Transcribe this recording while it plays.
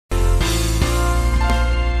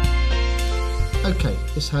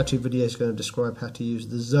This how-to video is going to describe how to use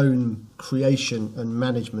the zone creation and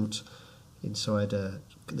management inside the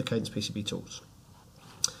Cadence PCB tools.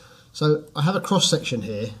 So I have a cross section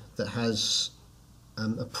here that has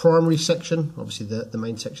a primary section. Obviously the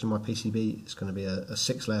main section of my PCB is going to be a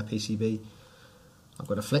 6-layer PCB. I've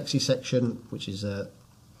got a flexi section which is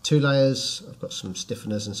 2 layers. I've got some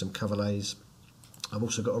stiffeners and some cover lays. I've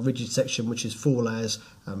also got a rigid section which is 4 layers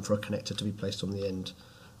for a connector to be placed on the end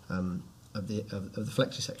of the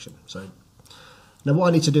flexi section. So now what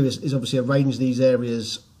I need to do is obviously arrange these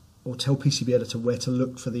areas, or tell PCB Editor where to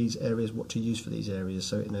look for these areas, what to use for these areas,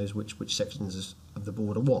 so it knows which sections of the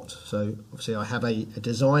board are what. So obviously I have a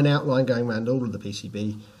design outline going around all of the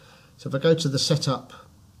PCB. So if I go to the setup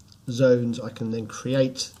zones, I can then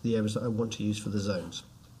create the areas that I want to use for the zones.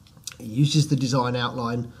 It uses the design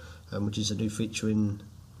outline, which is a new feature in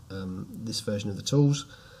this version of the tools.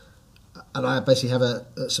 And I basically have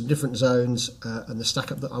some different zones and the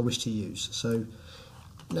stack up that I wish to use. So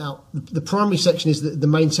now the primary section is the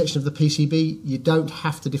main section of the PCB. You don't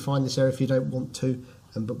have to define this area if you don't want to,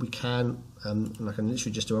 but we can. And I can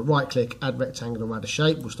literally just do a right click, add rectangle, or add a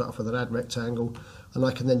shape. We'll start off with an add rectangle, and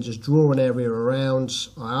I can then just draw an area around.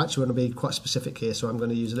 I actually want to be quite specific here, so I'm going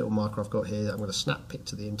to use a little marker I've got here. I'm going to snap pick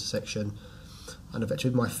to the intersection, and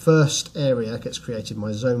effectively my first area gets created,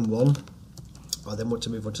 my zone 1. I then want to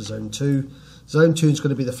move on to zone 2. Zone 2 is going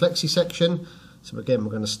to be the flexi section. So again, we're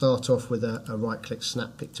going to start off with a right click,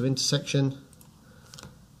 snap pick to intersection,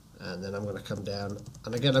 and then I'm going to come down,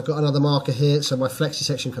 and again I've got another marker here, so my flexi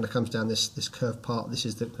section kind of comes down this curved part. This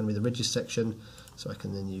is going to be the rigid section, so I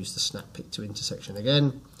can then use the snap pick to intersection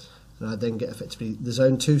again, and I then get effectively the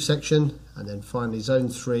zone 2 section, and then finally zone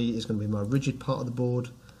 3 is going to be my rigid part of the board,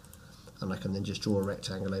 and I can then just draw a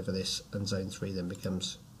rectangle over this, and zone 3 then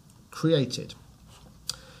becomes created.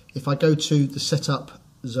 If I go to the setup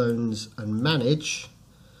zones and manage,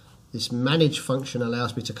 this manage function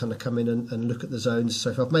allows me to kind of come in and look at the zones. So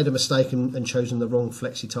if I've made a mistake and chosen the wrong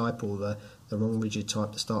flexi type or the wrong rigid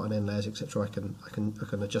type, the start and end layers, etc., I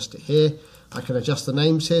can adjust it here. I can adjust the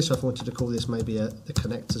names here. So if I wanted to call this maybe the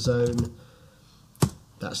connector zone,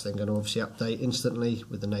 that's then going to obviously update instantly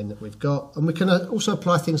with the name that we've got. And we can also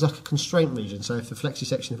apply things like a constraint region. So if the flexi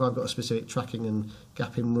section, if I've got a specific tracking and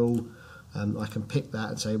gapping rule, I can pick that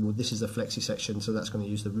and say, well, this is the flexi section, so that's going to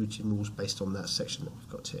use the routing rules based on that section that we've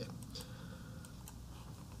got here.